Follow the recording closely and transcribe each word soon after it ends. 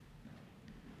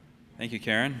Thank you,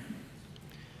 Karen.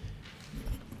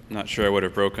 Not sure I would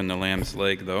have broken the lamb's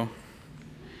leg, though.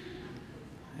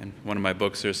 In one of my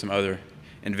books, there's some other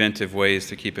inventive ways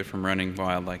to keep it from running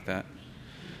wild like that.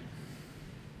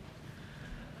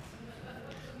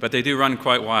 But they do run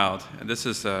quite wild. This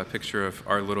is a picture of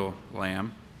our little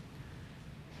lamb.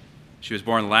 She was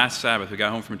born last Sabbath. We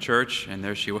got home from church, and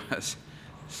there she was.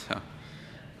 So,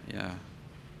 yeah.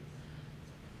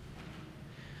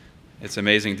 It's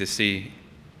amazing to see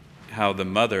how the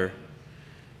mother,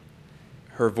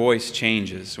 her voice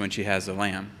changes when she has a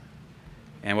lamb.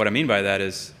 And what I mean by that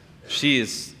is she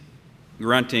is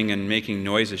grunting and making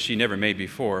noises she never made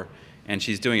before, and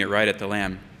she's doing it right at the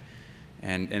lamb.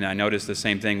 And I noticed the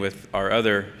same thing with our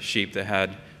other sheep that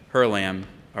had her lamb,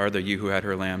 our other ewe who had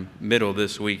her lamb, middle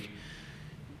this week.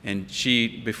 And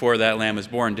she, before that lamb was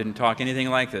born, didn't talk anything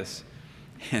like this.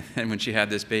 And when she had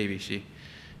this baby, she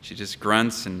just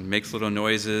grunts and makes little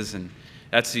noises, and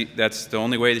that's the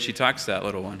only way that she talks to that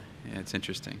little one. And it's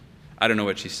interesting. I don't know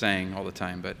what she's saying all the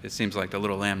time, but it seems like the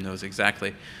little lamb knows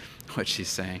exactly what she's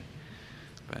saying.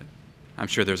 But I'm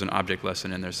sure there's an object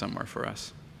lesson in there somewhere for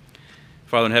us.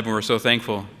 Father in heaven, we're so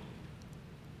thankful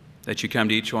that you come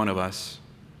to each one of us.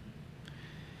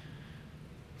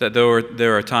 That though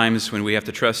there are times when we have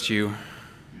to trust you,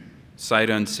 sight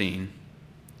unseen,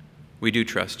 we do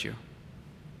trust you.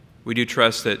 We do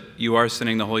trust that you are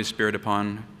sending the Holy Spirit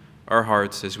upon our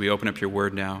hearts as we open up your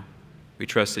word now. We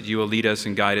trust that you will lead us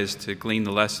and guide us to glean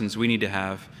the lessons we need to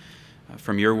have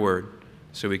from your word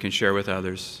so we can share with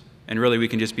others. And really we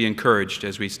can just be encouraged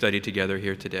as we study together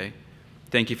here today.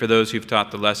 Thank you for those who've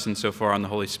taught the lessons so far on the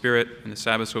Holy Spirit in the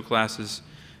Sabbath school classes.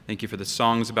 Thank you for the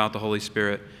songs about the Holy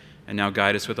Spirit. And now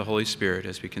guide us with the Holy Spirit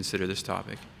as we consider this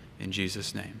topic. In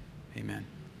Jesus' name, amen.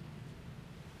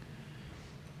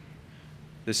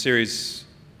 This series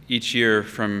each year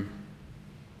from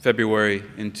February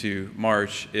into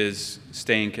March is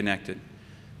staying connected.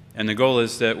 And the goal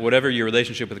is that whatever your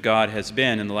relationship with God has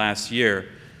been in the last year,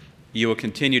 you will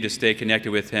continue to stay connected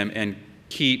with Him and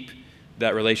keep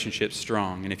that relationship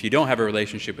strong. And if you don't have a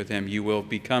relationship with Him, you will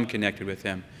become connected with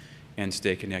Him and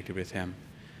stay connected with Him.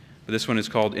 But this one is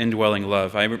called Indwelling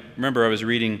Love. I remember I was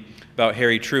reading about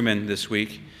Harry Truman this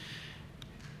week,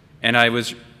 and I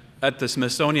was at the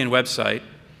Smithsonian website,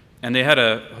 and they had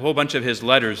a whole bunch of his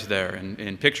letters there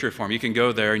in picture form. You can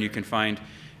go there and you can find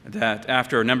that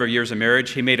after a number of years of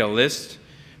marriage, he made a list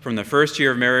from the first year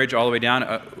of marriage all the way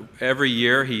down. Every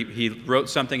year he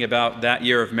wrote something about that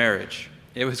year of marriage.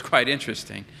 It was quite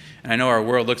interesting. And I know our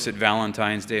world looks at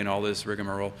Valentine's Day and all this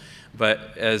rigmarole,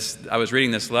 but as I was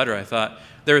reading this letter, I thought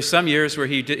there were some years where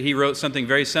he wrote something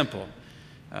very simple,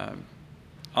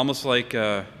 almost like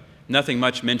nothing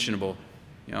much mentionable,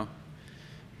 you know.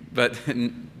 But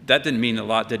that didn't mean a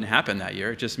lot didn't happen that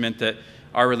year. It just meant that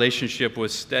our relationship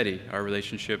was steady. Our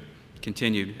relationship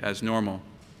continued as normal.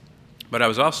 But I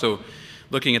was also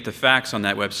looking at the facts on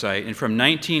that website, and from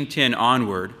 1910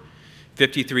 onward,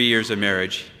 53 years of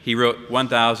marriage, he wrote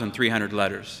 1,300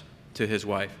 letters to his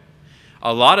wife.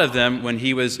 A lot of them when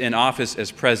he was in office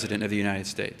as President of the United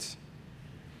States.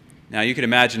 Now, you can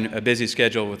imagine a busy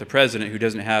schedule with a president who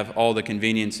doesn't have all the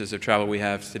conveniences of travel we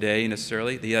have today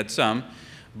necessarily. He had some,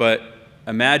 but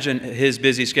imagine his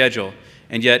busy schedule.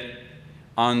 And yet,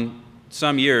 on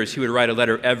some years, he would write a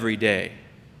letter every day,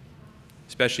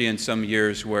 especially in some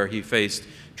years where he faced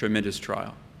tremendous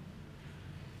trial.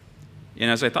 And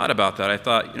as I thought about that, I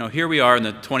thought, here we are in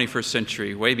the 21st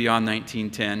century, way beyond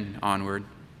 1910 onward,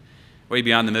 way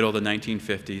beyond the middle of the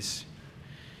 1950s.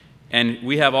 And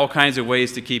we have all kinds of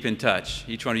ways to keep in touch.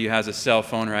 Each one of you has a cell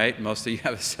phone, right? Most of you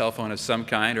have a cell phone of some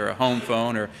kind, or a home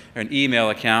phone, or an email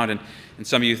account. And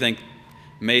some of you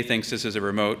may think this is a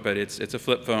remote, but it's a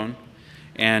flip phone.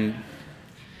 And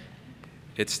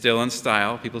it's still in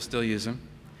style. People still use them.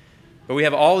 But we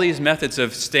have all these methods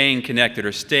of staying connected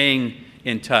or staying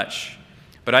in touch.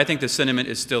 But I think the sentiment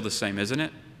is still the same, isn't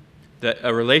it? That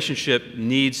a relationship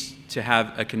needs to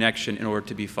have a connection in order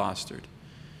to be fostered.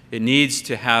 It needs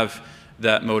to have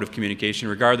that mode of communication,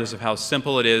 regardless of how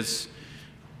simple it is,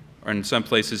 or in some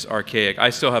places archaic.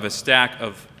 I still have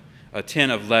a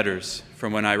tin of letters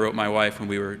from when I wrote my wife when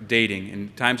we were dating.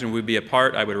 And times when we'd be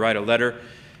apart, I would write a letter,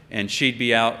 and she'd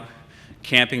be out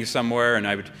camping somewhere, and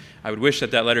I would wish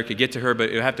that letter could get to her, but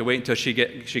it would have to wait until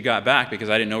she got back because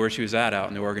I didn't know where she was at out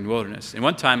in the Oregon wilderness. And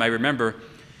one time I remember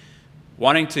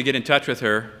wanting to get in touch with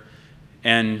her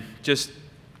and just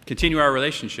continue our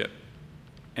relationship.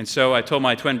 And so I told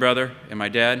my twin brother and my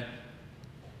dad,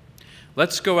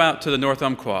 let's go out to the North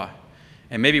Umpqua,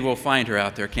 and maybe we'll find her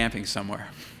out there camping somewhere.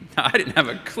 I didn't have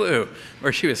a clue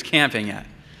where she was camping at.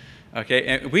 Okay,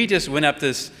 and we just went up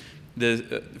this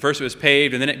First it was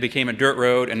paved, and then it became a dirt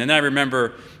road. And then I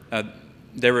remember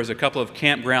there was a couple of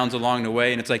campgrounds along the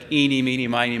way, and it's like, eeny, meeny,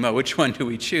 miny, mo, which one do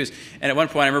we choose? And at one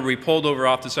point, I remember we pulled over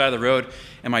off the side of the road,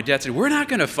 and my dad said, we're not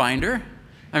going to find her.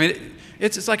 I mean,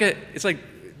 it's like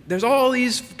there's all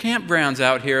these campgrounds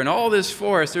out here and all this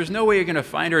forest. There's no way you're going to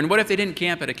find her. And what if they didn't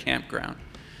camp at a campground?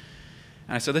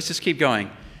 And I said, let's just keep going.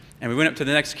 And we went up to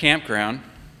the next campground,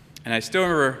 and I still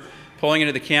remember pulling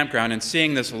into the campground and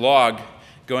seeing this log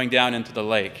going down into the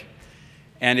lake.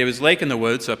 And it was Lake in the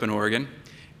Woods up in Oregon,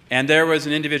 and there was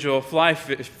an individual fly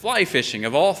fishing,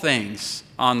 of all things,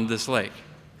 on this lake.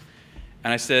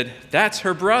 And I said, that's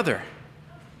her brother.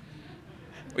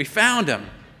 We found him.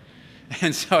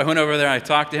 And so I went over there and I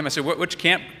talked to him. I said, which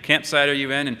campsite are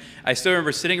you in? And I still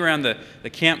remember sitting around the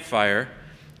campfire,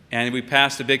 and we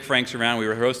passed the Big Franks around. We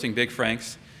were roasting Big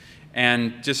Franks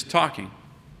and just talking.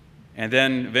 And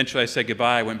then eventually I said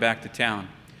goodbye. I went back to town.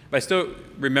 But I still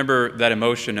remember that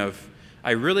emotion of,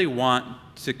 I really want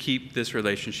to keep this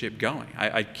relationship going.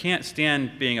 I can't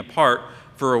stand being apart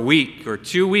for a week or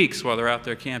 2 weeks while they're out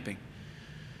there camping.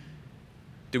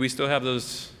 Do we still have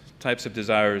those types of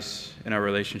desires in our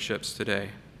relationships today?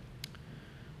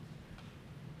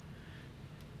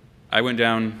 I went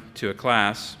down to a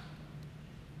class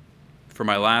for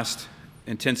my last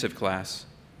intensive class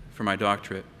for my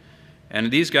doctorate. And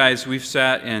these guys, we've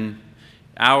sat in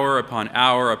hour upon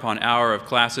hour upon hour of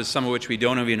classes, some of which we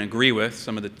don't even agree with,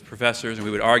 some of the professors, and we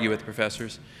would argue with the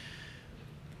professors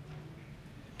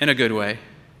in a good way.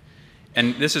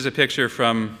 And this is a picture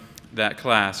from that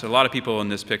class. A lot of people in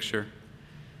this picture.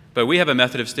 But we have a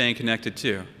method of staying connected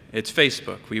too. It's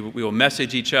Facebook. We will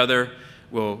message each other.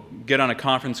 We'll get on a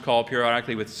conference call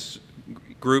periodically with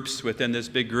groups within this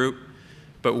big group.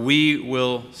 But we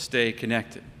will stay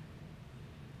connected.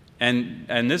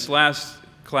 And this last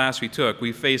class we took,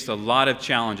 we faced a lot of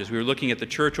challenges. We were looking at the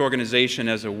church organization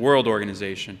as a world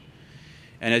organization.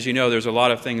 And as you know, there's a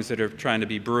lot of things that are trying to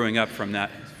be brewing up from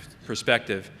that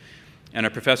perspective. And our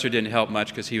professor didn't help much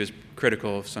because he was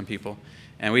critical of some people.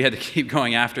 And we had to keep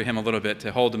going after him a little bit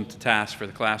to hold him to task for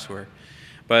the classwork.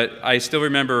 But I still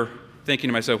remember thinking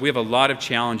to myself, we have a lot of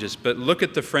challenges, but look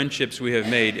at the friendships we have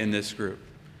made in this group.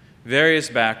 Various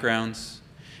backgrounds.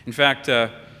 In fact,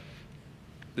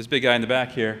 this big guy in the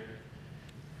back here,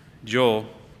 Joel,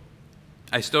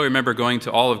 I still remember going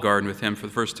to Olive Garden with him for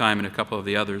the first time and a couple of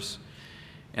the others.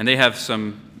 And they have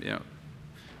some,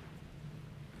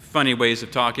 funny ways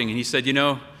of talking. And he said,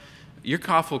 you're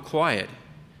awful quiet.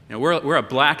 We're a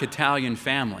black Italian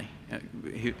family.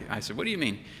 I said, what do you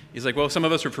mean? He's like, well, some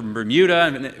of us are from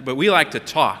Bermuda, but we like to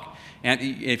talk. And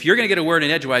if you're going to get a word in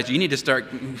edgewise, you need to start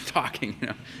talking,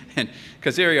 And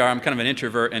because here you are, I'm kind of an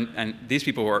introvert, and these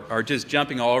people are just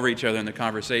jumping all over each other in the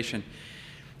conversation.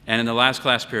 And in the last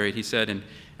class period, he said,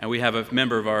 and we have a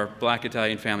member of our black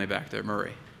Italian family back there,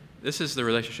 Murray. This is the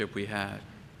relationship we had.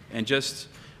 And just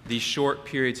these short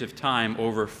periods of time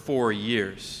over 4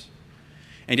 years.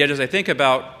 And yet, as I think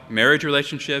about marriage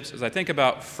relationships, as I think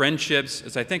about friendships,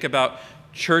 as I think about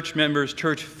church members,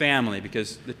 church family,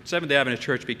 because the Seventh-day Adventist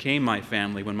Church became my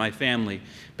family when my family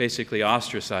basically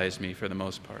ostracized me for the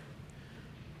most part.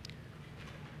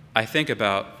 I think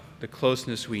about the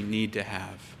closeness we need to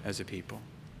have as a people.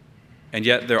 And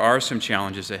yet, there are some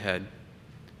challenges ahead.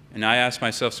 And I ask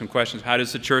myself some questions. How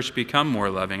does the church become more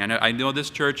loving? I know this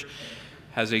church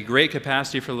has a great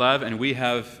capacity for love, and we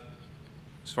have,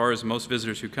 as far as most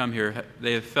visitors who come here,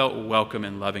 they have felt welcome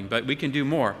and loving. But we can do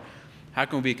more. How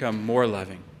can we become more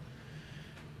loving?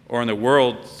 Or in the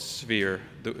world sphere,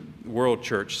 the world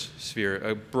church sphere,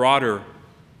 a broader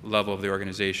level of the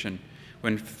organization,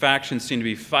 when factions seem to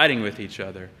be fighting with each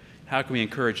other, how can we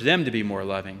encourage them to be more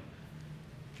loving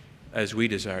as we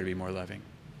desire to be more loving?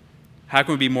 How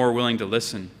can we be more willing to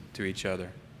listen to each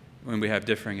other when we have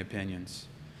differing opinions?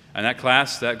 And that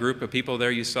class, that group of people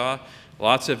there you saw,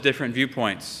 lots of different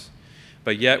viewpoints.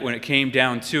 But yet, when it came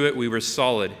down to it, we were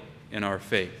solid in our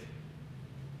faith.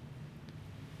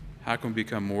 How can we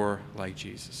become more like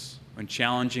Jesus when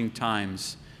challenging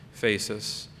times face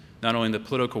us, not only in the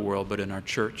political world, but in our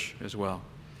church as well?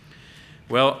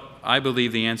 Well, I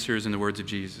believe the answer is in the words of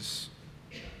Jesus.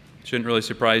 Shouldn't really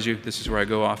surprise you. This is where I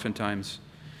go oftentimes.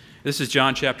 This is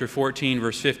John chapter 14,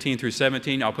 verse 15 through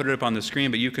 17. I'll put it up on the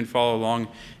screen, but you can follow along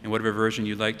in whatever version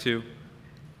you'd like to.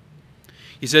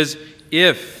 He says,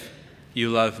 "If you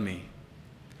love me,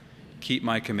 keep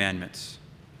my commandments.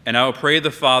 And I will pray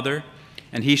the Father,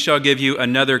 and he shall give you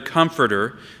another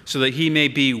comforter, so that he may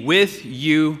be with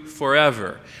you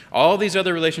forever. All these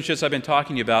other relationships I've been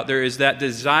talking about, there is that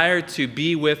desire to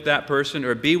be with that person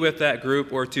or be with that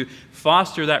group or to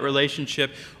foster that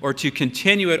relationship or to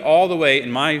continue it all the way,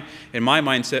 in my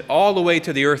mindset, all the way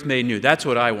to the earth made new. That's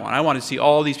what I want. I want to see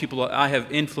all these people I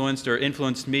have influenced or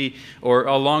influenced me or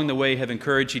along the way have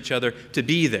encouraged each other to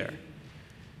be there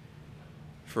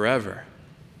forever.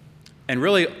 And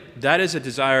really, that is a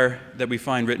desire that we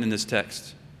find written in this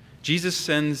text. Jesus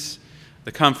sends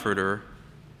the Comforter.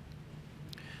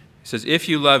 He says, if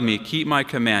you love me, keep my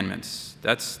commandments.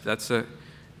 That's a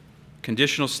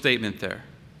conditional statement there.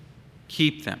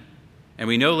 Keep them. And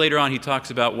we know later on he talks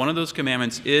about one of those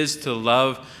commandments is to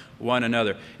love one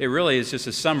another. It really is just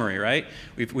a summary, right?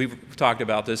 We've talked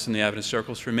about this in the Adventist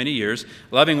circles for many years.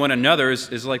 Loving one another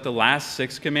is like the last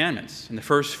 6 commandments. And the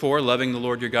first 4, loving the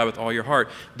Lord your God with all your heart.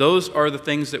 Those are the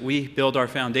things that we build our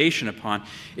foundation upon.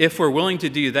 If we're willing to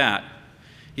do that,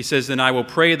 he says, then I will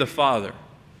pray the Father,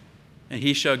 and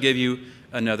he shall give you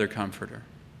another comforter.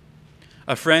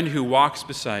 A friend who walks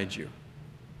beside you.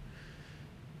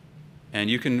 And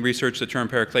you can research the term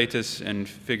parakletos and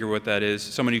figure what that is.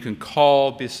 Someone you can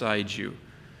call beside you.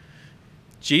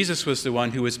 Jesus was the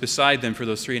one who was beside them for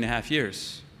those 3.5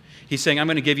 years. He's saying, I'm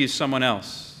going to give you someone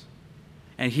else.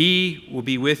 And he will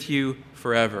be with you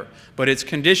forever. But it's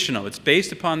conditional. It's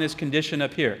based upon this condition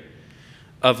up here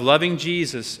of loving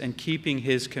Jesus and keeping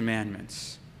his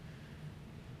commandments.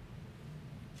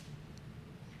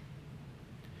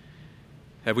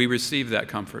 Have we received that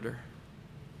comforter?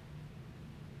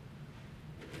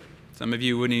 Some of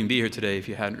you wouldn't even be here today if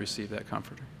you hadn't received that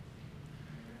comforter.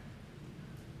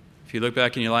 If you look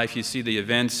back in your life, you see the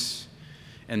events,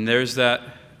 and there's that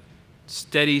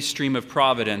steady stream of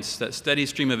providence, that steady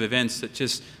stream of events that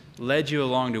just led you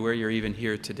along to where you're even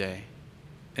here today,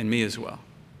 and me as well.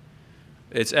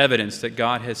 It's evidence that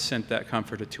God has sent that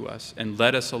comforter to us and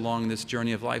led us along this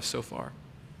journey of life so far.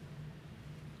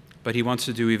 But he wants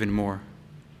to do even more.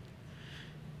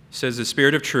 It says, the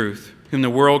Spirit of truth, whom the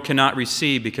world cannot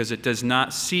receive because it does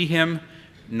not see him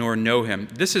nor know him.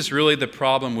 This is really the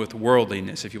problem with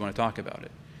worldliness, if you want to talk about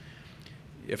it.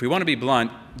 If we want to be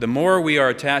blunt, the more we are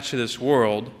attached to this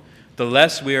world, the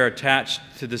less we are attached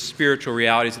to the spiritual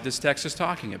realities that this text is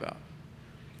talking about.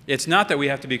 It's not that we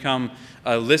have to become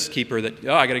a list keeper that,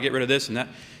 I got to get rid of this and that.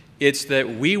 It's that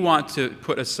we want to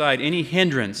put aside any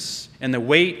hindrance and the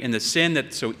weight and the sin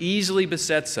that so easily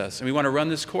besets us. And we want to run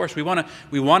this course. We want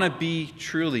to be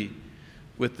truly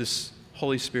with this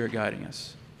Holy Spirit guiding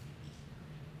us.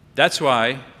 That's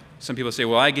why some people say,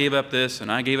 well, I gave up this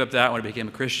and I gave up that when I became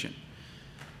a Christian.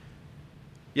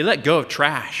 You let go of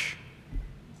trash.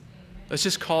 Let's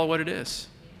just call it what it is.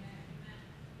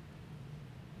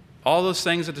 All those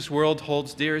things that this world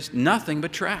holds dear is nothing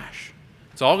but trash.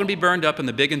 It's all going to be burned up in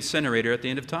the big incinerator at the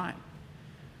end of time.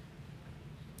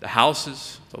 The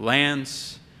houses, the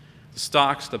lands, the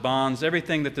stocks, the bonds,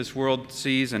 everything that this world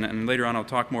sees, and later on I'll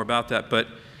talk more about that, but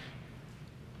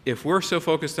if we're so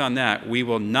focused on that, we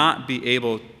will not be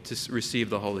able to receive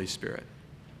the Holy Spirit.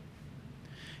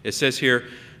 It says here,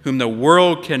 whom the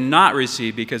world cannot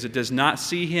receive because it does not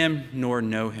see him nor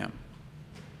know him.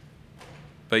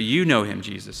 But you know him,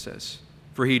 Jesus says,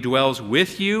 for he dwells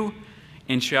with you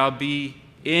and shall be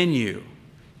in you.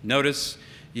 Notice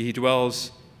he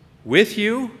dwells with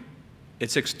you.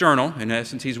 It's external. In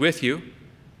essence, he's with you.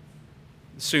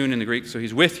 Soon in the Greek, so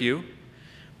he's with you.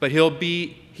 But he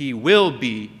will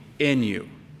be in you.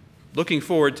 Looking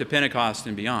forward to Pentecost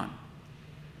and beyond.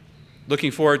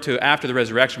 Looking forward to after the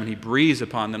resurrection when he breathes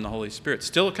upon them the Holy Spirit.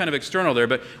 Still kind of external there,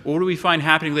 but what do we find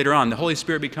happening later on? The Holy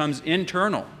Spirit becomes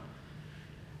internal.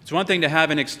 It's one thing to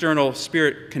have an external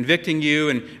spirit convicting you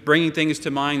and bringing things to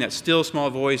mind, that still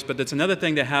small voice, but it's another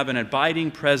thing to have an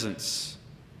abiding presence.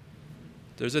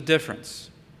 There's a difference.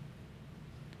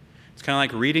 It's kind of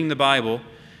like reading the Bible,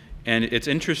 and it's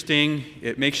interesting.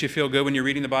 It makes you feel good when you're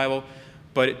reading the Bible,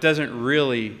 but it doesn't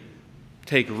really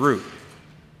take root.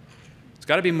 It's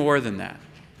got to be more than that.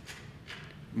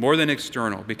 More than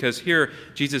external, because here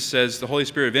Jesus says the Holy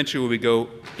Spirit eventually will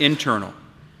go internal.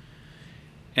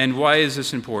 And why is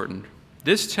this important?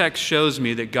 This text shows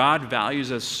me that God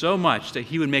values us so much that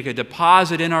he would make a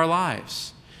deposit in our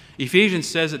lives. Ephesians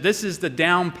says that this is the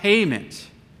down payment.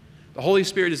 The Holy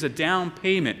Spirit is a down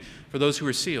payment for those who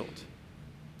are sealed.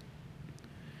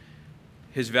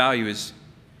 His value is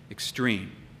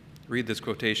extreme. Read this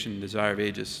quotation, Desire of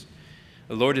Ages.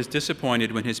 The Lord is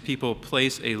disappointed when his people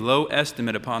place a low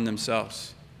estimate upon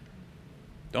themselves.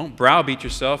 Don't browbeat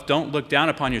yourself. Don't look down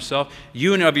upon yourself.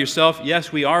 You and of yourself,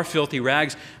 yes, we are filthy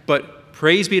rags, but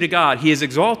praise be to God, he has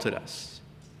exalted us.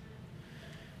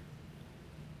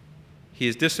 he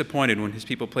is disappointed when his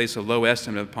people place a low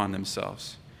estimate upon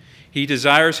themselves. He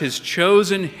desires his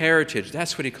chosen heritage.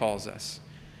 That's what he calls us.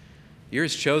 You're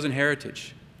his chosen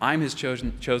heritage. I'm his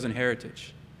chosen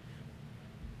heritage.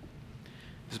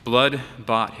 His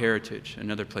blood-bought heritage,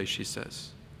 another place she says.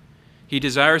 He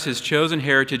desires his chosen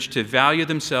heritage to value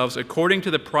themselves according to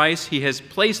the price he has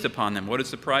placed upon them. What is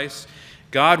the price?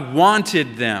 God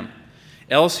wanted them,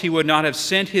 else he would not have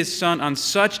sent his Son on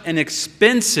such an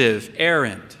expensive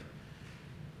errand.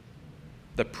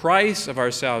 The price of our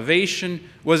salvation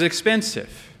was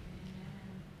expensive.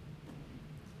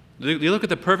 You look at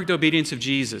the perfect obedience of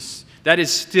Jesus. That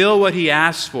is still what he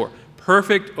asks for.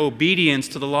 Perfect obedience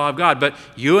to the law of God. But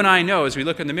you and I know, as we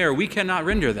look in the mirror, we cannot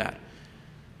render that.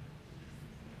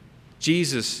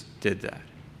 Jesus did that.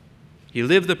 He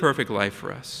lived the perfect life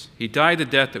for us. He died the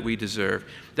death that we deserve.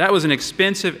 That was an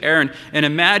expensive errand. And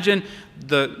imagine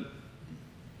the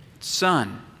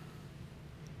Son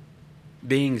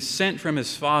being sent from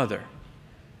his Father.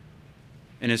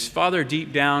 And his Father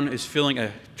deep down is feeling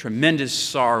a tremendous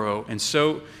sorrow. And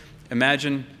so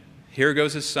imagine, here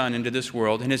goes his Son into this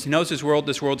world. And he knows this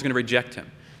world's going to reject him.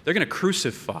 They're going to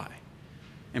crucify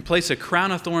and place a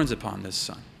crown of thorns upon this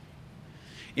Son.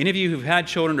 Any of you who've had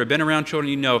children or been around children,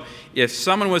 you know, if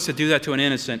someone was to do that to an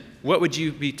innocent, what would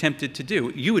you be tempted to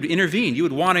do? You would intervene. You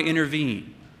would want to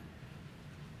intervene.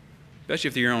 Especially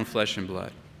if they're your own flesh and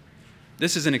blood.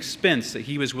 This is an expense that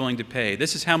he was willing to pay.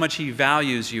 This is how much he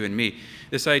values you and me.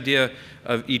 This idea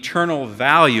of eternal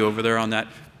value over there on that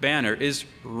banner is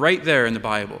right there in the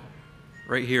Bible.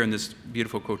 Right here in this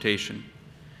beautiful quotation.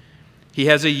 He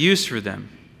has a use for them.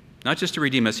 Not just to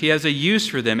redeem us. He has a use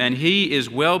for them, and he is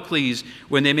well pleased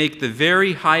when they make the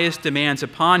very highest demands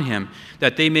upon him,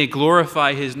 that they may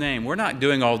glorify his name. We're not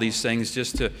doing all these things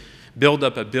just to build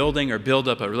up a building or build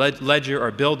up a ledger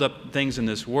or build up things in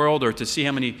this world or to see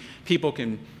how many people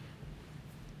can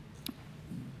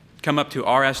come up to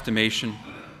our estimation.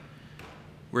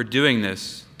 We're doing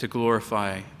this to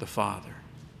glorify the Father.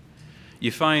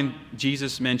 You find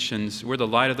Jesus mentions we're the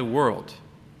light of the world.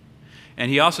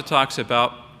 And he also talks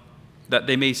about that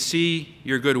they may see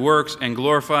your good works and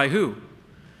glorify who?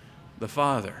 The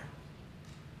Father.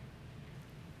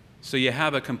 So you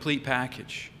have a complete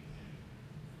package.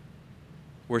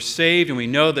 We're saved and we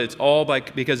know that it's all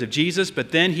because of Jesus,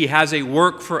 but then he has a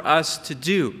work for us to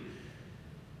do.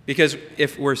 Because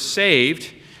if we're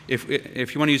saved, if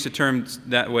you want to use the term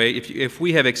that way, if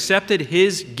we have accepted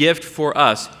his gift for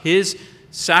us, his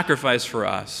sacrifice for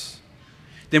us,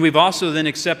 then we've also then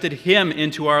accepted him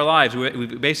into our lives.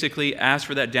 We've basically asked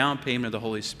for that down payment of the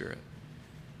Holy Spirit.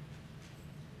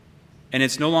 And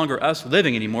it's no longer us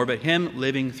living anymore, but him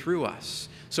living through us.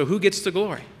 So who gets the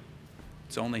glory?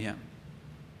 It's only him.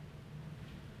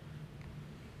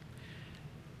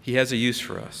 He has a use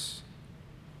for us.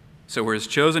 So we're his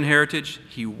chosen heritage.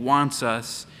 He wants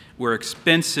us. We're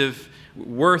expensive,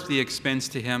 worth the expense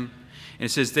to him. And it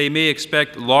says they may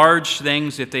expect large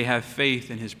things if they have faith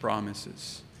in his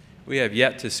promises. We have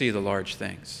yet to see the large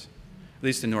things, at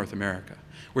least in North America.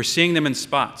 We're seeing them in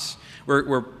spots.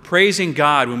 We're praising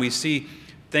God when we see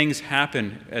things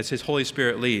happen as his Holy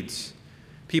Spirit leads.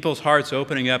 People's hearts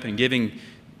opening up and giving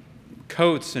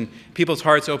coats, and people's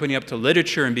hearts opening up to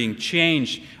literature and being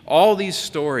changed. All these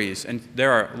stories, and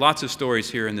there are lots of stories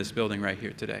here in this building right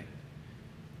here today,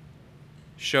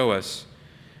 show us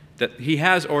that he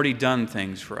has already done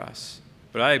things for us.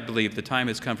 But I believe the time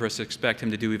has come for us to expect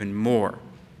him to do even more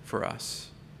for us.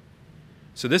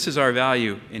 So this is our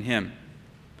value in him.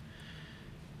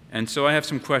 And so I have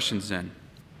some questions then.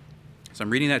 So I'm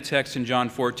reading that text in John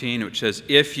 14, which says,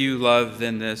 if you love,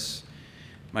 then this.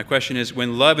 My question is,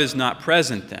 when love is not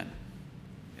present then?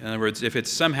 In other words, if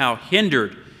it's somehow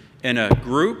hindered in a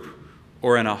group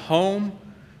or in a home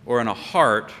or in a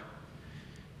heart,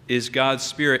 is God's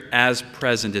Spirit as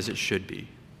present as it should be?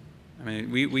 I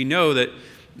mean, we know that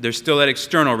there's still that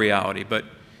external reality, but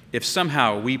if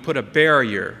somehow we put a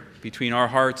barrier between our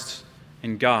hearts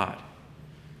and God,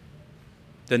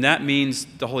 then that means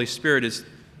the Holy Spirit is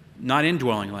not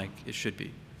indwelling like it should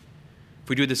be. If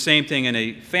we do the same thing in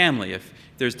a family, if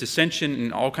there's dissension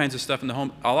and all kinds of stuff in the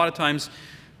home, a lot of times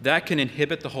that can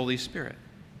inhibit the Holy Spirit.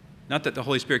 Not that the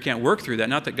Holy Spirit can't work through that,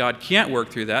 not that God can't work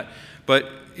through that, but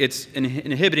it's an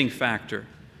inhibiting factor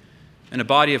in a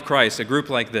body of Christ, a group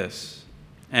like this,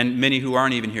 and many who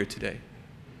aren't even here today.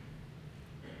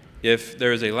 If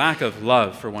there is a lack of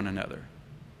love for one another,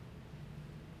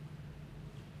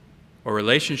 or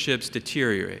relationships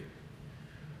deteriorate,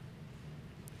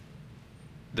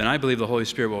 then I believe the Holy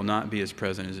Spirit will not be as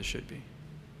present as it should be.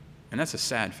 And that's a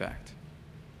sad fact.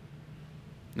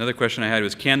 Another question I had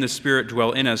was, can the Spirit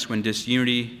dwell in us when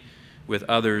disunity with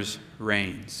others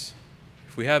reigns.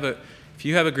 If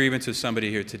you have a grievance with somebody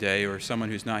here today or someone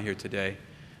who's not here today,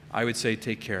 I would say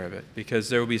take care of it, because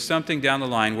there will be something down the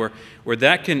line where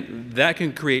that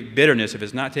can create bitterness if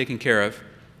it's not taken care of.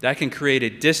 That can create a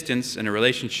distance in a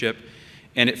relationship,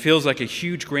 and it feels like a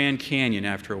huge Grand Canyon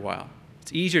after a while.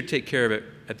 It's easier to take care of it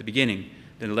at the beginning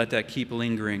than to let that keep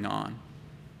lingering on.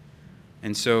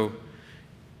 And so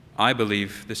I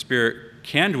believe the Spirit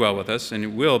can dwell with us, and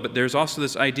it will, but there's also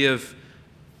this idea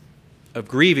of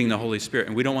grieving the Holy Spirit,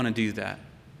 and we don't want to do that.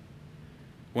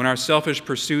 When our selfish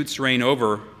pursuits reign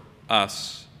over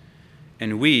us,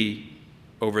 and we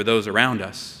over those around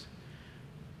us,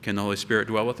 can the Holy Spirit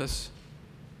dwell with us?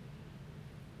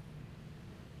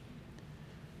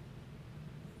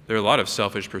 There are a lot of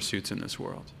selfish pursuits in this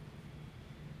world.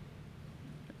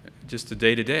 Just the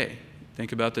day-to-day.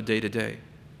 Think about the day-to-day.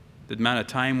 The amount of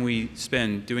time we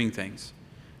spend doing things.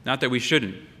 Not that we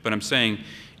shouldn't, but I'm saying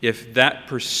if that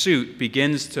pursuit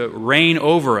begins to reign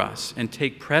over us and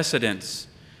take precedence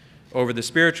over the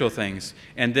spiritual things,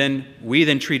 and then we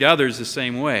treat others the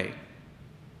same way,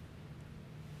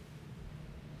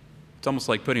 it's almost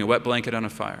like putting a wet blanket on a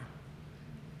fire.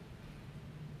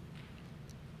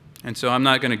 And so I'm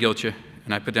not going to guilt you,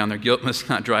 and I put down there, guilt must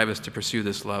not drive us to pursue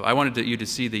this love. I wanted you to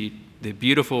see the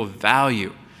beautiful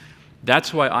value.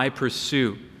 That's why I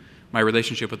pursue my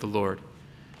relationship with the Lord,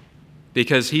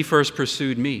 because He first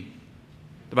pursued me.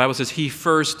 The Bible says He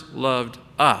first loved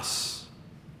us.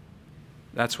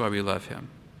 That's why we love Him.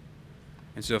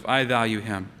 And so if I value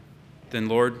Him, then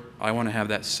Lord, I want to have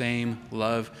that same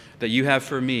love that You have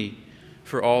for me,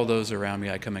 for all those around me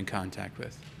I come in contact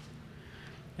with.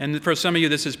 And for some of you,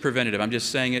 this is preventative. I'm just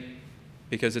saying it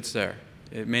because it's there.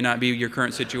 It may not be your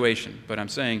current situation, but I'm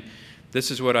saying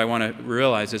this is what I want to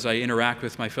realize as I interact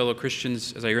with my fellow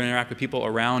Christians, as I interact with people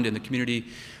around in the community,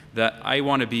 that I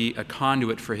want to be a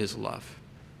conduit for His love.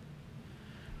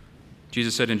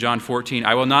 Jesus said in John 14,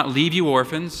 I will not leave you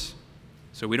orphans,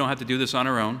 so we don't have to do this on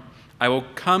our own. I will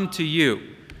come to you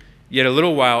yet a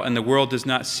little while, and the world does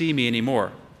not see me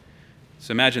anymore.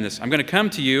 So imagine this. I'm going to come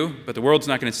to you, but the world's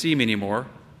not going to see me anymore.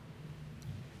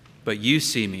 But you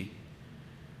see me.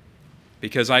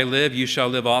 Because I live, you shall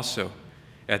live also.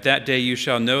 At that day you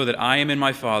shall know that I am in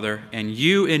my Father, and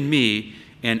you in me,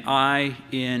 and I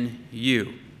in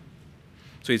you.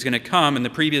 So He's going to come, and the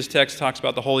previous text talks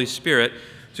about the Holy Spirit.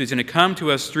 So He's going to come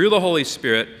to us through the Holy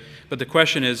Spirit. But the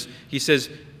question is, He says,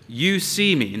 you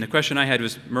see me. And the question I had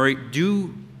was, Murray,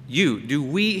 do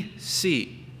we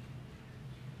see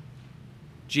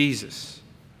Jesus?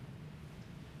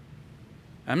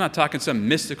 I'm not talking some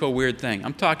mystical weird thing.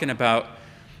 I'm talking about,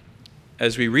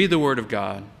 as we read the Word of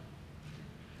God,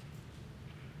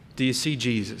 do you see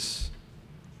Jesus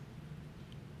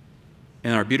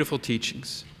in our beautiful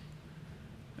teachings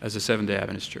as a Seventh-day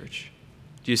Adventist church?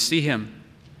 Do you see Him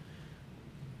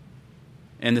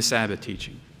in the Sabbath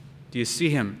teaching? Do you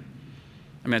see Him?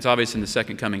 I mean, it's obvious in the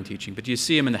second coming teaching, but do you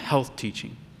see Him in the health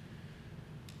teaching?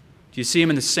 Do you see Him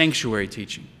in the sanctuary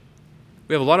teaching?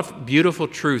 We have a lot of beautiful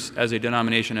truths as a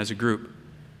denomination, as a group,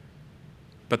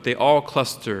 but they all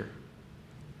cluster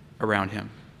around Him.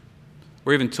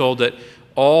 We're even told that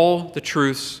all the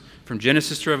truths from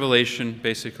Genesis to Revelation,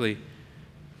 basically,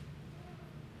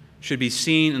 should be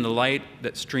seen in the light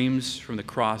that streams from the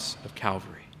cross of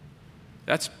Calvary.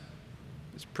 That's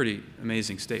a pretty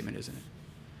amazing statement, isn't it?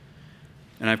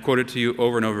 And I've quoted to you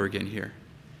over and over again here.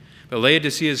 But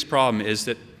Laodicea's problem is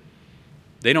that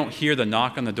they don't hear the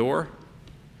knock on the door,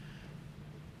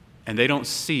 and they don't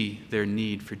see their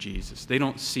need for Jesus. They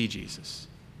don't see Jesus.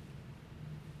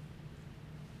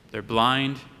 They're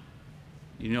blind.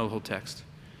 You know the whole text.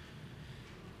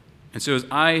 And so as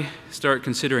I start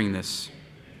considering this,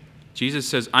 Jesus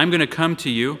says, I'm going to come to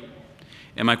you.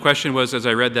 And my question was, as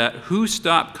I read that, who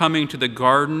stopped coming to the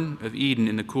Garden of Eden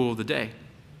in the cool of the day?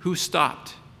 Who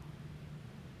stopped?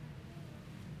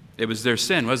 It was their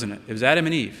sin, wasn't it? It was Adam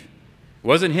and Eve. It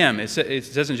wasn't him. It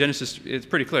says in Genesis, it's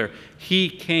pretty clear. He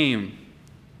came,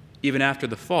 even after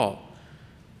the fall,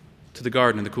 to the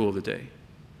garden in the cool of the day.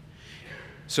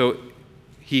 So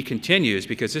he continues,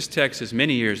 because this text is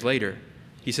many years later.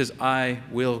 He says, I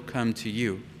will come to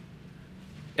you.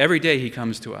 Every day he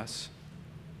comes to us.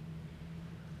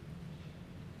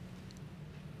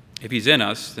 If he's in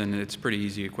us, then it's a pretty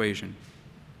easy equation.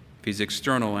 If he's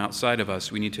external outside of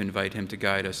us, we need to invite him to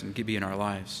guide us and be in our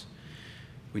lives.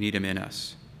 We need him in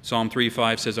us. Psalm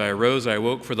 3:5 says, I arose, I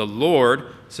awoke, for the Lord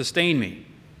sustained me.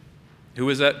 Who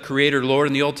is that creator Lord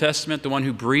in the Old Testament? The one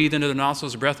who breathed into the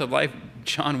nostrils the breath of life?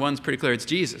 John 1's pretty clear. It's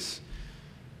Jesus.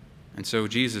 And so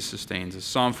Jesus sustains us.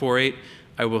 Psalm 4:8,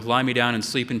 I will lie me down and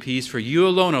sleep in peace, for you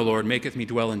alone, O Lord, maketh me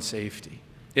dwell in safety.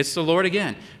 It's the Lord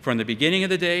again, from the beginning of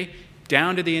the day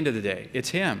down to the end of the day. It's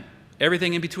him,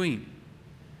 everything in between.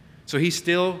 So he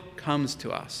still comes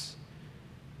to us,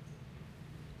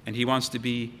 and he wants to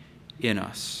be in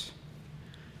us.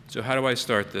 So how do I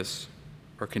start this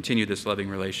or continue this loving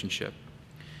relationship?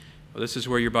 Well, this is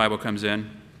where your Bible comes in.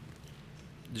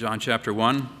 John chapter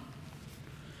 1.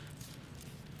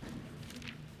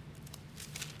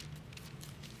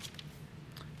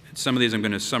 Some of these I'm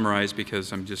going to summarize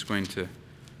because I'm just going to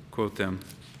quote them,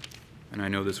 and I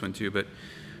know this one too. But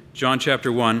John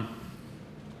chapter 1,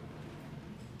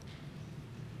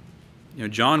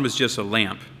 John was just a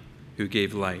lamp who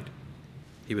gave light.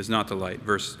 He was not the light.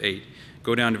 Verse 8.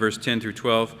 Go down to verse 10 through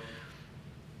 12.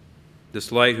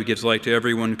 This light who gives light to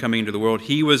everyone coming into the world.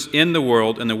 He was in the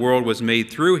world, and the world was made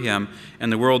through him,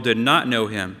 and the world did not know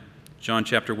him. John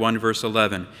chapter 1, verse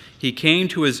 11. He came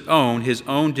to his own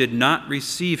did not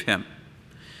receive him.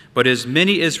 But as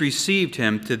many as received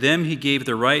him, to them he gave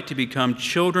the right to become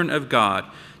children of God,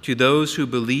 to those who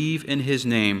believe in his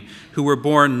name, who were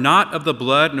born not of the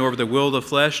blood, nor of the will of the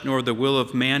flesh, nor of the will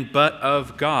of man, but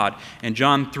of God. And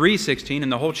John 3:16,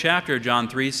 and the whole chapter of John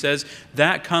 3 says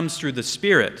that comes through the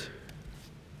Spirit.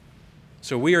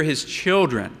 So we are his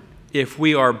children if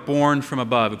we are born from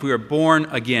above, if we are born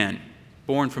again,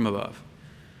 born from above.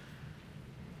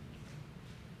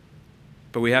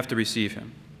 But we have to receive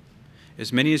him.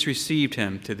 As many as received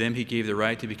him, to them he gave the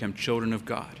right to become children of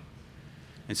God.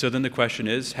 And so then the question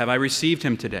is, have I received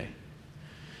him today?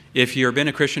 If you've been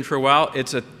a Christian for a while,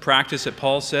 it's a practice that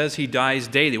Paul says he dies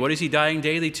daily. What is he dying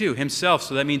daily to? Himself.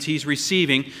 So that means he's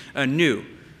receiving anew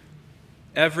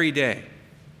every day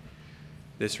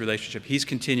this relationship. He's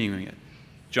continuing it.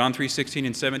 John 3:16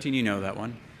 and 17, you know that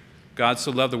one. God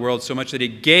so loved the world so much that he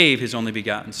gave his only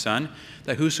begotten Son,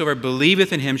 that whosoever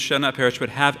believeth in him shall not perish but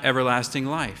have everlasting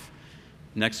life.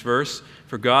 Next verse,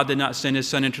 for God did not send his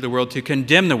Son into the world to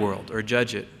condemn the world or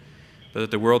judge it, but that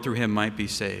the world through him might be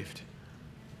saved.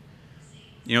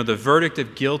 The verdict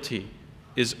of guilty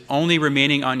is only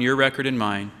remaining on your record and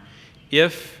mine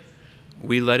if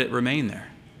we let it remain there.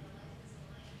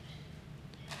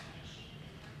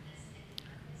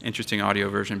 Interesting audio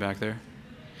version back there.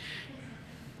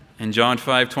 In John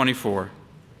 5:24,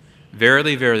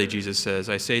 verily, verily, Jesus says,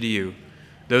 I say to you,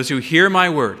 those who hear my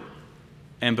word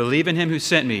and believe in him who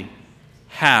sent me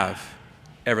have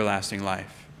everlasting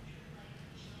life.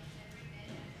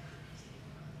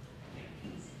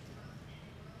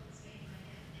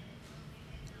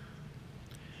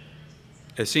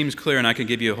 It seems clear, and I could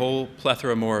give you a whole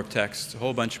plethora more of texts, a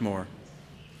whole bunch more.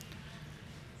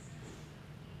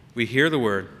 We hear the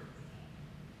word.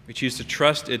 We choose to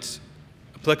trust it's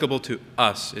applicable to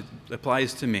us. It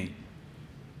applies to me.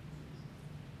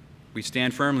 We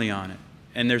stand firmly on it.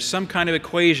 And there's some kind of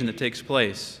equation that takes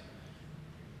place.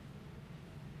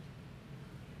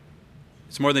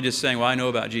 It's more than just saying, well, I know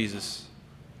about Jesus.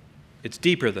 It's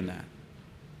deeper than that.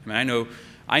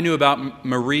 I knew about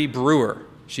Marie Brewer.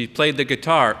 She played the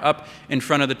guitar up in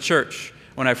front of the church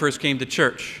when I first came to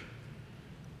church.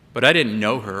 But I didn't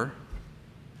know her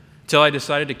until I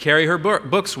decided to carry her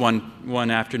books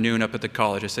one afternoon up at the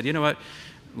college. I said, you know what,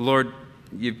 Lord,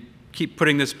 you keep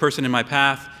putting this person in my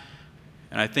path,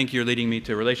 and I think you're leading me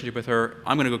to a relationship with her.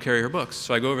 I'm going to go carry her books.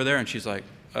 So I go over there, and she's like,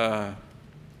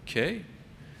 okay.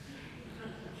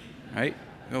 Right?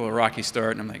 A little rocky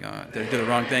start, and I'm like, oh, did I do the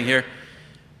wrong thing here?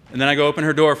 And then I go open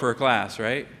her door for her class,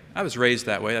 right? I was raised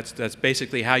that way. That's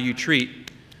basically how you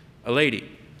treat a lady.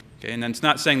 Okay? And then it's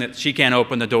not saying that she can't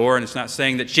open the door, and it's not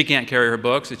saying that she can't carry her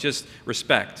books. It's just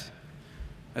respect.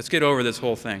 Let's get over this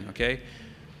whole thing, okay?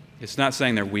 It's not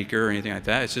saying they're weaker or anything like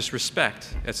that. It's just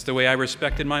respect. That's the way I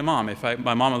respected my mom. If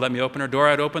my mom would let me open her door,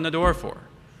 I'd open the door for her.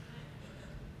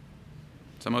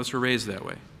 Some of us were raised that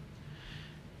way.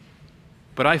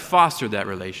 But I fostered that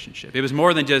relationship. It was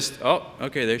more than just, oh,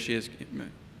 okay, there she is.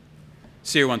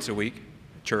 See her once a week,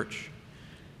 church.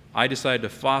 I decided to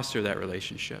foster that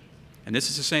relationship. And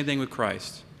this is the same thing with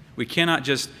Christ. We cannot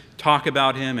just talk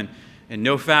about him and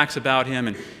know facts about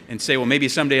him and say, well, maybe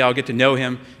someday I'll get to know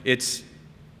him. It's,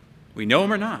 we know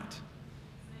him or not.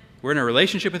 We're in a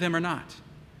relationship with him or not.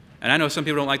 And I know some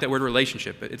people don't like that word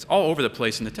relationship, but it's all over the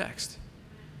place in the text.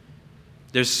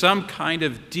 There's some kind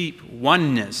of deep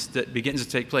oneness that begins to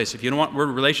take place. If you don't want the word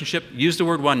relationship, use the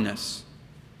word oneness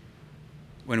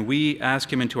when we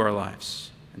ask him into our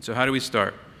lives. And so how do we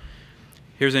start?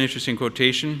 Here's an interesting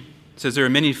quotation. It says, there are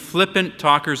many flippant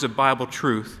talkers of Bible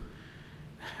truth.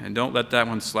 And don't let that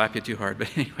one slap you too hard. But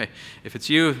anyway, if it's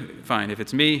you, fine. If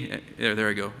it's me, there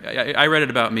I go. I read it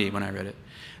about me when I read it.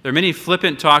 There are many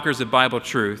flippant talkers of Bible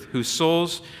truth whose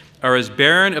souls are as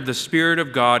barren of the Spirit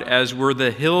of God as were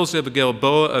the hills of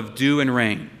Gilboa of dew and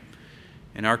rain.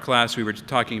 In our class, we were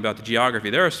talking about the geography.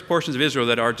 There are portions of Israel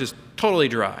that are just totally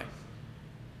dry.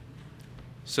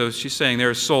 So she's saying there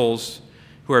are souls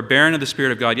who are barren of the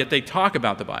Spirit of God, yet they talk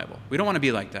about the Bible. We don't want to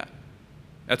be like that.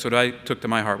 That's what I took to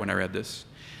my heart when I read this.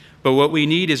 But what we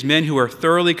need is men who are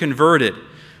thoroughly converted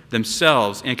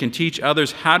themselves and can teach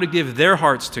others how to give their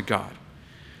hearts to God.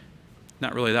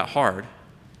 Not really that hard.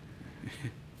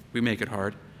 We make it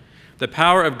hard. The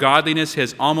power of godliness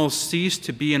has almost ceased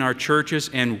to be in our churches,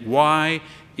 and why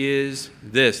is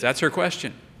this? That's her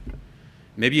question.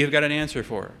 Maybe you've got an answer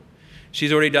for her.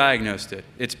 She's already diagnosed it.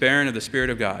 It's barren of the Spirit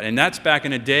of God. And that's back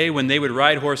in a day when they would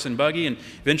ride horse and buggy, and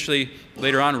eventually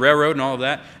later on railroad and all of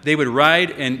that. They would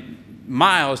ride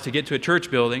miles to get to a church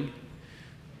building.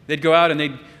 They'd go out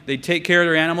and they'd take care of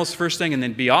their animals first thing and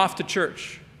then be off to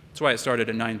church. That's why it started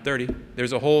at 9:30.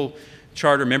 There's a whole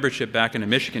charter membership back in a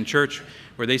Michigan church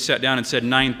where they sat down and said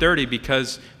 9:30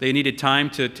 because they needed time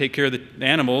to take care of the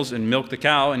animals and milk the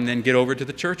cow and then get over to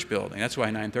the church building. That's why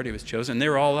 9:30 was chosen. They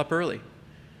were all up early.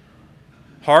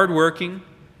 Hardworking,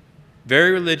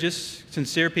 very religious,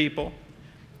 sincere people.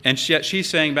 And yet she's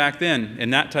saying back then,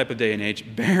 in that type of day and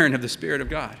age, barren of the Spirit of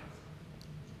God.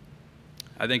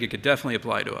 I think it could definitely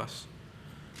apply to us.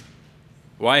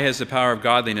 Why has the power of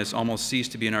godliness almost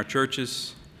ceased to be in our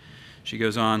churches? She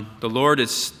goes on, the Lord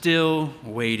is still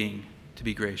waiting to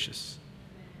be gracious.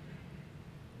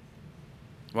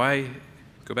 Why?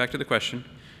 Go back to the question.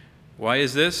 Why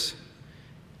is this?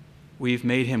 We've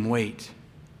made him wait.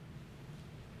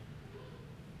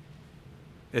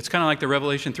 It's kind of like the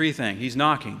Revelation 3 thing. He's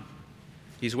knocking.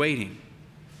 He's waiting.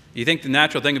 You think the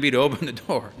natural thing would be to open the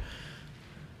door.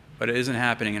 But it isn't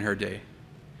happening in her day.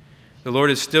 The Lord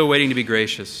is still waiting to be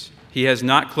gracious. He has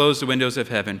not closed the windows of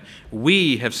heaven.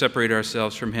 We have separated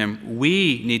ourselves from him.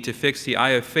 We need to fix the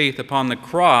eye of faith upon the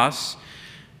cross,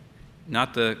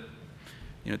 not the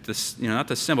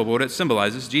symbol, but what it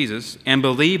symbolizes, Jesus, and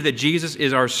believe that Jesus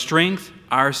is our strength,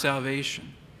 our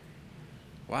salvation.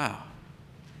 Wow.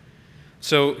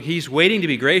 So he's waiting to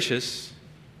be gracious,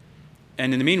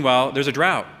 and in the meanwhile, there's a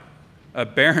drought, a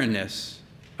barrenness,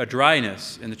 a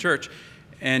dryness in the church.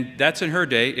 And that's in her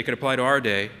day. It could apply to our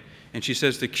day. And she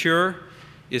says the cure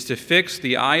is to fix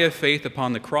the eye of faith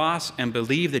upon the cross and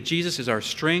believe that Jesus is our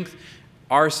strength,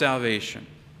 our salvation.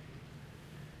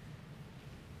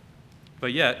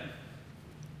 But yet,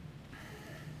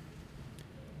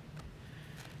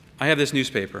 I have this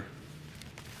newspaper.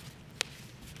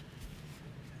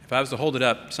 If I was to hold it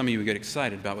up, some of you would get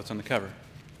excited about what's on the cover.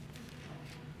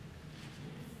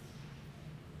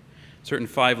 Certain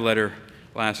 5-letter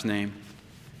last name.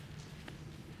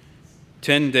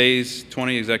 10 days,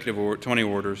 20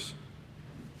 orders.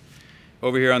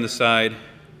 Over here on the side,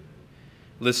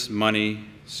 lists money,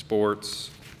 sports,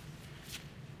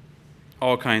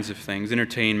 all kinds of things.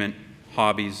 Entertainment,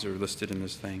 hobbies are listed in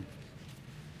this thing.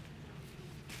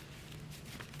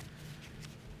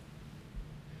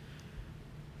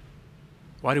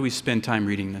 Why do we spend time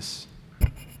reading this?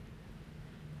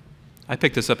 I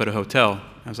picked this up at a hotel.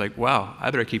 I was like, wow, I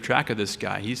better keep track of this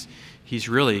guy. He's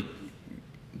really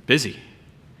busy.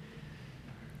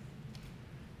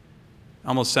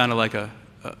 Almost sounded like and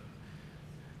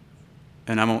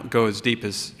I won't go as deep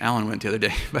as Alan went the other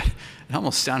day, but it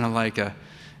almost sounded like the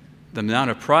amount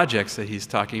of projects that he's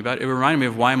talking about. It reminded me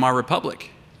of Weimar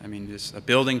Republic. I mean, just a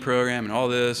building program and all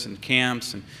this and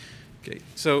camps. And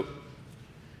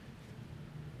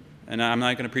I'm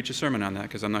not going to preach a sermon on that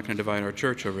because I'm not going to divide our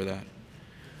church over that.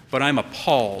 But I'm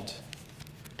appalled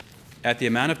at the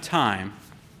amount of time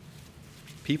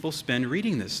people spend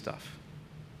reading this stuff.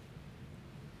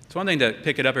 It's one thing to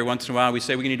pick it up every once in a while. We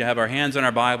say we need to have our hands on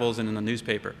our Bibles and in the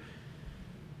newspaper.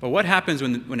 But what happens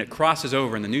when it crosses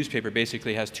over and the newspaper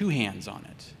basically has two hands on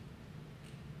it?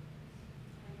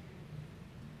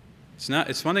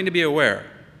 It's one thing to be aware.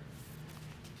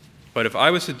 But if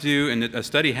I was to do, and a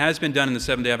study has been done in the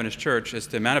Seventh-day Adventist Church, as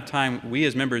the amount of time we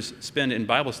as members spend in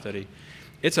Bible study,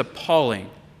 it's appalling.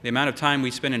 The amount of time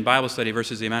we spend in Bible study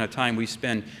versus the amount of time we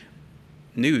spend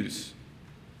news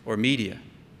or media.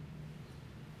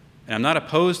 And I'm not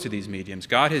opposed to these mediums.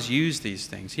 God has used these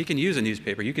things. He can use a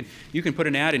newspaper. You can put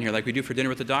an ad in here like we do for Dinner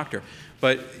with the Doctor.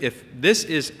 But if this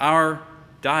is our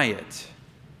diet,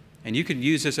 and you could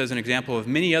use this as an example of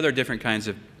many other different kinds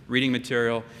of reading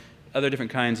material, other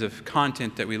different kinds of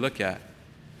content that we look at,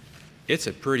 it's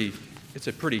a pretty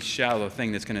shallow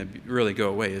thing that's going to really go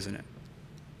away, isn't it?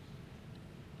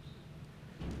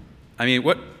 I mean,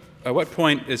 at what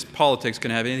point is politics going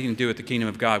to have anything to do with the kingdom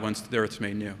of God once the earth's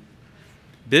made new?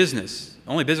 Business.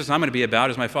 The only business I'm going to be about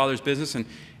is my Father's business, and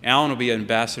Alan will be an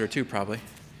ambassador too, probably.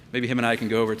 Maybe him and I can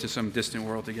go over to some distant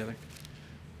world together.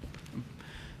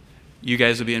 You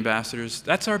guys will be ambassadors.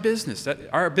 That's our business.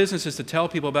 Our business is to tell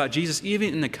people about Jesus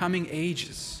even in the coming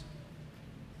ages.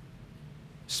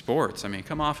 Sports,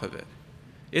 come off of it.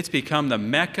 It's become the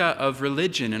mecca of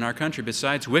religion in our country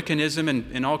besides Wiccanism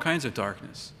and all kinds of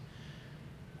darkness.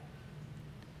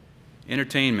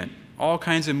 Entertainment, all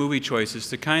kinds of movie choices,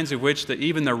 the kinds of which that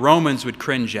even the Romans would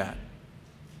cringe at.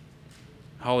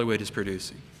 Hollywood is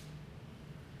producing.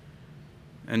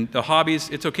 And the hobbies,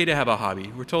 it's okay to have a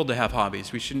hobby. We're told to have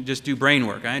hobbies. We shouldn't just do brain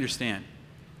work. I understand.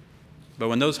 But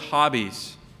when those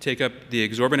hobbies take up the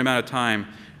exorbitant amount of time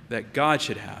that God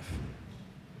should have,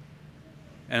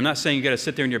 and I'm not saying you got to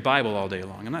sit there in your Bible all day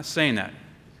long. I'm not saying that.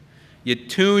 You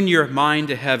tune your mind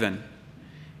to heaven.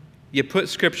 You put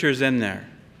scriptures in there.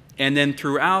 And then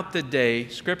throughout the day,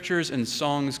 scriptures and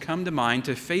songs come to mind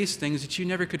to face things that you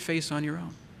never could face on your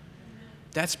own.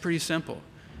 That's pretty simple.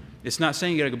 It's not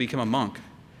saying you got to go become a monk.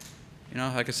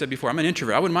 Like I said before, I'm an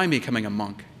introvert. I wouldn't mind becoming a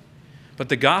monk. But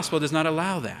the gospel does not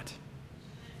allow that.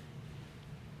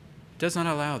 It does not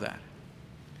allow that.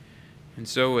 And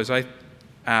so as I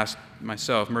asked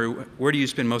myself, Murray, where do you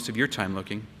spend most of your time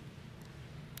looking?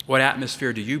 What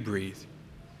atmosphere do you breathe?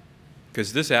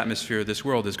 Because this atmosphere of this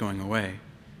world is going away.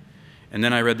 And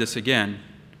then I read this again.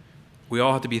 We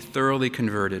all have to be thoroughly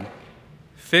converted.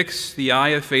 Fix the eye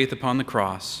of faith upon the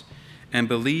cross and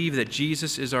believe that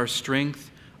Jesus is our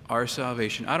strength, our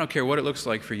salvation. I don't care what it looks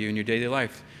like for you in your daily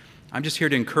life. I'm just here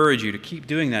to encourage you to keep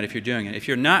doing that if you're doing it. If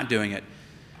you're not doing it,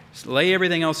 just lay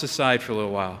everything else aside for a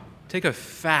little while. Take a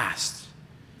fast.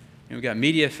 We've got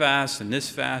media fast and this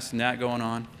fast and that going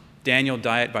on. Daniel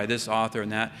diet by this author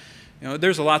and that.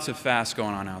 There's lots of fasts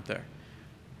going on out there.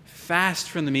 Fast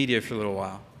from the media for a little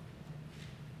while.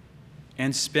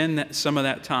 And spend some of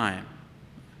that time.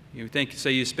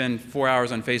 Say you spend 4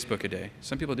 hours on Facebook a day.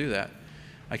 Some people do that.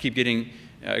 I keep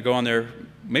go on there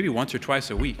maybe once or twice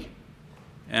a week.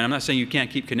 And I'm not saying you can't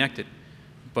keep connected,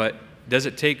 but does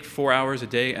it take 4 hours a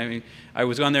day? I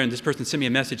was on there and this person sent me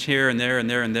a message here and there and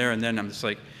there and there, and then I'm just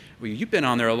like, well, you've been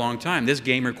on there a long time. This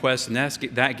game request and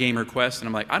that game request, and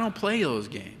I'm like, I don't play those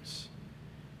games.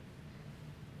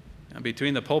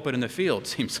 Between the pulpit and the field,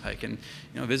 seems like, and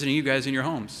visiting you guys in your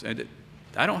homes.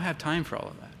 I don't have time for all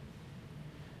of that.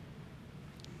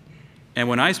 And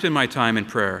when I spend my time in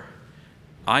prayer,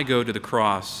 I go to the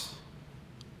cross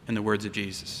and the words of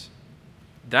Jesus.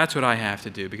 That's what I have to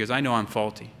do because I know I'm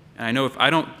faulty. And I know if I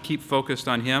don't keep focused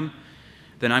on him,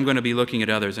 then I'm going to be looking at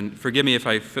others. And forgive me if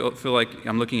I feel like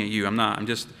I'm looking at you. I'm not.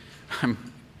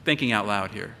 I'm thinking out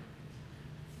loud here.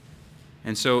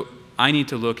 And so I need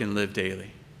to look and live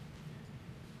daily.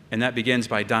 And that begins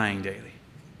by dying daily.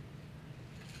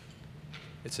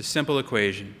 It's a simple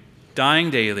equation. Dying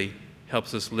daily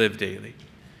helps us live daily.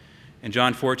 In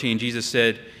John 14, Jesus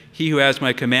said, "He who has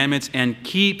my commandments and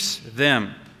keeps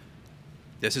them."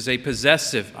 This is a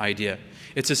possessive idea.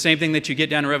 It's the same thing that you get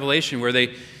down in Revelation where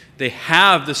they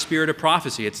have the spirit of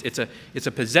prophecy. It's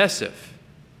a possessive.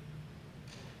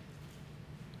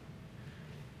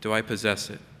 Do I possess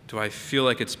it? Do I feel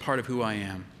like it's part of who I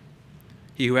am?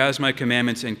 He who has my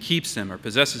commandments and keeps them or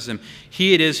possesses them,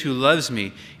 he it is who loves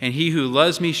me. And he who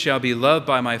loves me shall be loved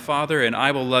by my Father, and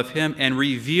I will love him and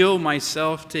reveal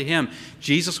myself to him.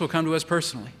 Jesus will come to us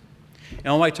personally.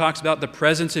 Ellen White talks about the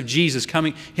presence of Jesus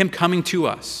coming to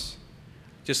us,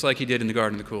 just like he did in the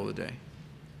garden in the cool of the day.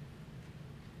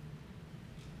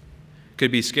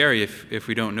 Could be scary if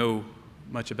we don't know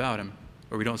much about him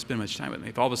or we don't spend much time with him.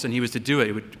 If all of a sudden he was to do it,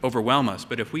 it would overwhelm us.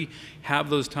 But if we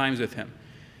have those times with him,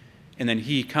 and then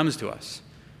he comes to us,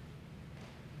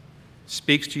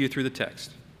 speaks to you through the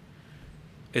text,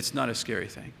 it's not a scary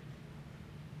thing.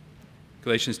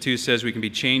 Galatians 2 says we can be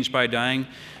changed by dying.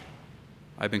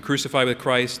 I've been crucified with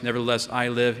Christ, nevertheless I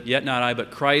live, yet not I,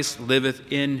 but Christ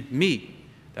liveth in me.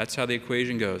 That's how the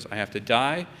equation goes. I have to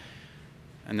die,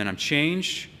 and then I'm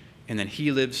changed, and then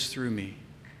he lives through me.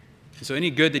 And so any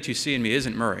good that you see in me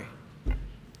isn't Murray.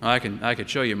 I could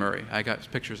show you Murray. I got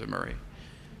pictures of Murray.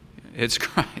 It's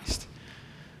Christ.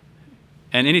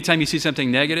 And anytime you see something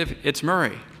negative, it's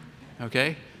Murray.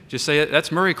 Okay? Just say,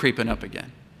 that's Murray creeping up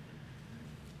again.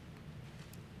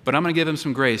 But I'm going to give him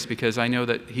some grace because I know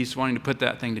that he's wanting to put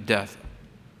that thing to death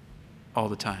all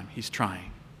the time. He's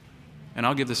trying. And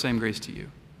I'll give the same grace to you.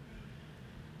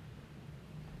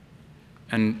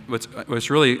 And what's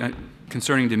really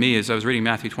concerning to me is I was reading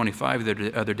Matthew 25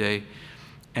 the other day,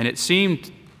 and it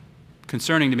seemed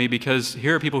concerning to me because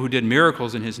here are people who did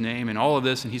miracles in his name and all of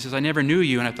this, and he says, I never knew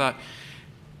you. And I thought,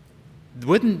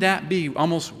 wouldn't that be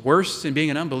almost worse than being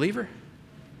an unbeliever?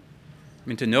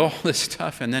 To know all this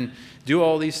stuff and then do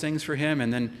all these things for him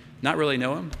and then not really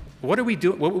know him. what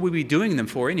would we be doing them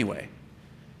for anyway?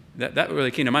 That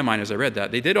really came to my mind as I read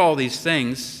that. They did all these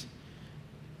things,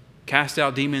 cast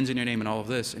out demons in your name and all of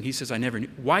this. And he says, I never knew.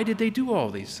 Why did they do all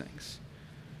these things?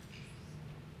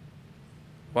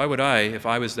 Why would I, if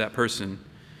I was that person,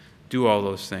 do all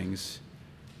those things?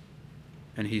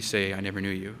 And he say, I never knew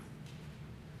you.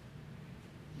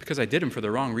 Because I did them for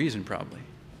the wrong reason, probably.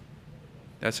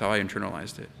 That's how I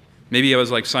internalized it. Maybe I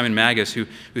was like Simon Magus, who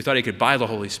thought he could buy the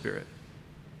Holy Spirit.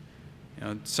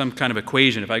 Some kind of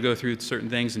equation. If I go through certain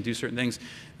things and do certain things,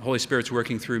 the Holy Spirit's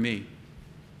working through me.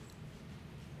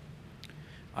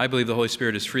 I believe the Holy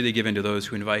Spirit is freely given to those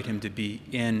who invite him to be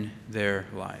in their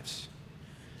lives.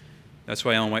 That's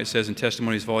why Ellen White says in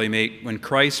Testimonies, Volume 8, when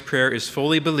Christ's prayer is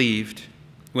fully believed,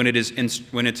 when its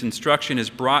instruction is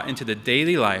brought into the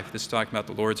daily life, this is talking about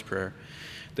the Lord's Prayer,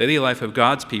 daily life of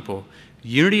God's people,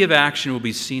 unity of action will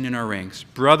be seen in our ranks.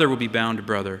 Brother will be bound to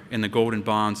brother in the golden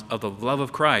bonds of the love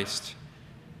of Christ.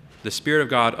 The Spirit of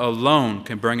God alone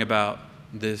can bring about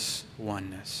this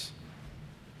oneness.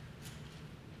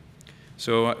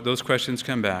 So those questions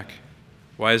come back.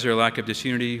 Why is there a lack of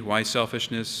disunity? Why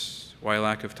selfishness? Why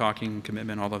lack of talking,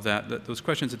 commitment, all of that? Those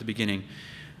questions at the beginning.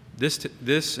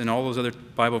 This and all those other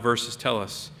Bible verses tell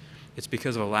us it's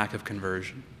because of a lack of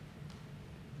conversion.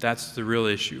 That's the real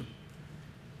issue.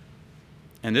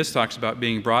 And this talks about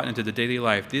being brought into the daily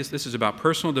life. This is about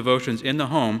personal devotions in the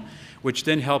home, which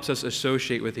then helps us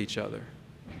associate with each other.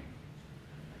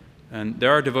 And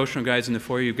there are devotional guides in the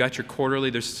foyer. You've got your quarterly.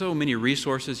 There's so many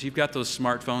resources. You've got those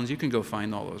smartphones. You can go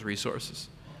find all those resources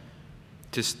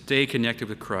to stay connected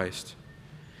with Christ.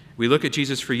 We look at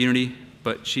Jesus for unity,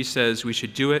 but she says we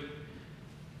should do it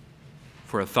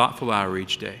for a thoughtful hour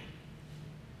each day.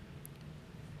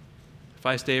 If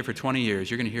I stay here for 20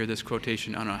 years, you're going to hear this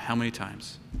quotation I don't know how many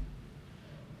times.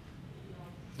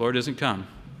 The Lord doesn't come.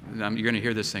 You're going to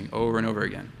hear this thing over and over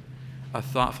again. A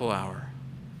thoughtful hour.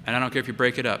 And I don't care if you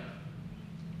break it up.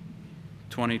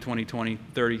 20,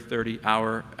 30,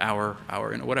 hour,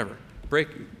 whatever.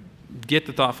 Get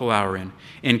the thoughtful hour in.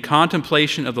 In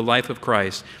contemplation of the life of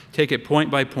Christ, take it point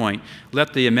by point.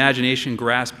 Let the imagination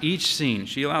grasp each scene.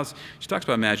 She talks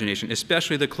about imagination,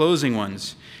 especially the closing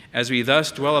ones. As we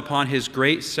thus dwell upon his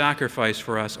great sacrifice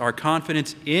for us, our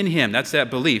confidence in him, that's that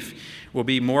belief, will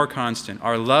be more constant.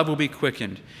 Our love will be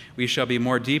quickened. We shall be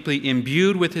more deeply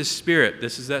imbued with his Spirit.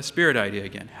 This is that Spirit idea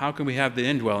again. How can we have the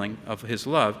indwelling of his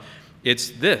love?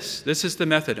 It's this. This is the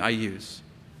method I use.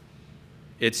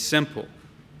 It's simple.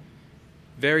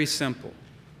 Very simple.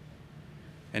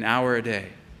 An hour a day.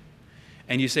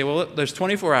 And you say, well, there's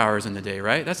 24 hours in the day,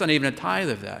 right? That's not even a tithe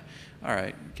of that. All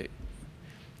right, okay.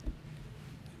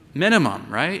 Minimum,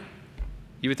 right?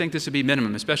 You would think this would be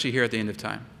minimum, especially here at the end of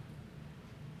time.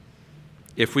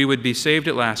 If we would be saved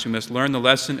at last, we must learn the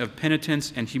lesson of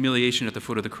penitence and humiliation at the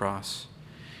foot of the cross.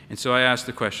 And so I ask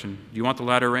the question, do you want the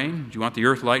latter rain? Do you want the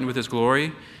earth lightened with his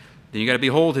glory? Then you got to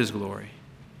behold his glory.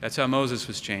 That's how Moses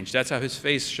was changed. That's how his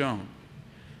face shone.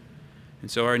 And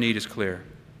so our need is clear.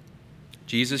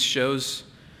 Jesus shows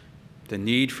the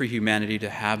need for humanity to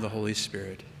have the Holy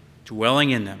Spirit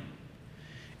dwelling in them.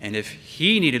 And if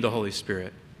he needed the Holy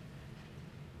Spirit,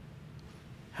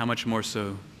 how much more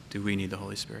so do we need the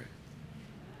Holy Spirit?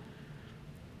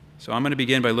 So I'm going to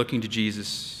begin by looking to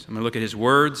Jesus. I'm going to look at his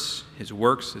words, his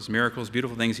works, his miracles,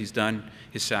 beautiful things he's done,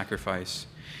 his sacrifice.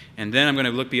 And then I'm going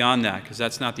to look beyond that, because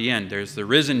that's not the end. There's the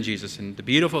risen Jesus and the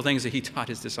beautiful things that he taught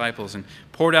his disciples and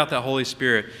poured out that Holy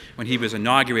Spirit when he was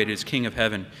inaugurated as King of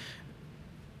Heaven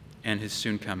and his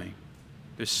soon coming.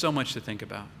 There's so much to think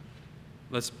about.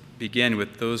 Let's begin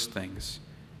with those things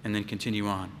and then continue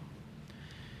on.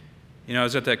 You know, I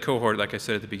was at that cohort, like I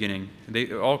said at the beginning.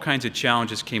 All kinds of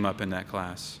challenges came up in that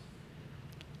class.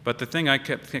 But the thing I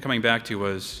kept coming back to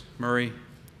was, Murray,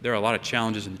 there are a lot of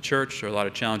challenges in the church. There are a lot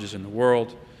of challenges in the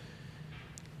world.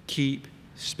 Keep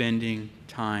spending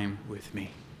time with me.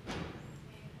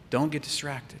 Don't get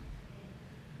distracted.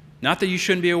 Not that you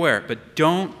shouldn't be aware, but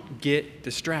don't get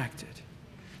distracted.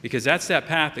 Because that's that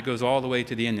path that goes all the way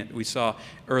to the end that we saw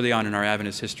early on in our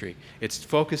Adventist history. It's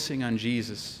focusing on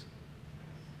Jesus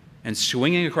and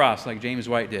swinging across like James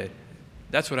White did.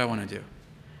 That's what I want to do.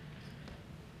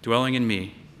 Dwelling in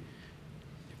me.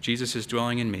 If Jesus is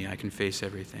dwelling in me, I can face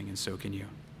everything, and so can you.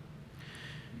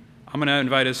 I'm going to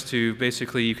invite us to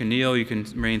basically, you can kneel, you can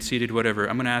remain seated, whatever.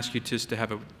 I'm going to ask you just to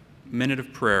have a minute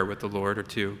of prayer with the Lord or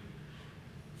two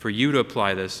for you to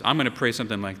apply this. I'm going to pray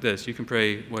something like this. You can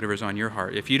pray whatever's on your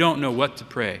heart. If you don't know what to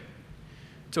pray,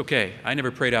 it's okay. I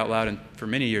never prayed out loud for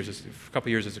many years, a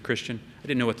couple years as a Christian. I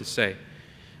didn't know what to say.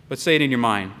 But say it in your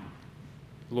mind.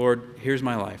 Lord, here's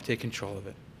my life. Take control of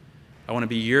it. I want to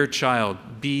be your child.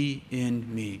 Be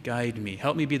in me. Guide me.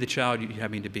 Help me be the child you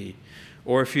have me to be.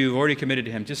 Or if you've already committed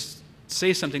to him, just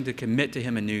say something to commit to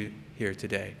him anew here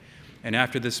today. And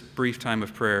after this brief time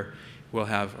of prayer, we'll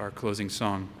have our closing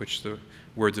song, which the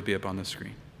words will be up on the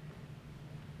screen.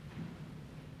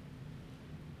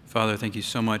 Father, thank you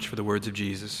so much for the words of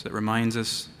Jesus that reminds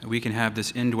us that we can have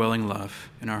this indwelling love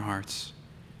in our hearts.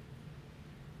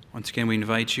 Once again, we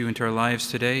invite you into our lives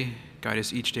today. Guide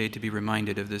us each day to be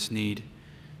reminded of this need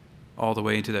all the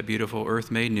way into that beautiful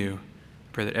earth made new.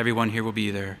 I pray that everyone here will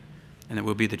be there and that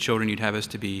we'll be the children you'd have us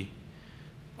to be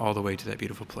all the way to that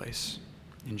beautiful place.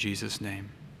 In Jesus' name,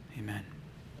 amen.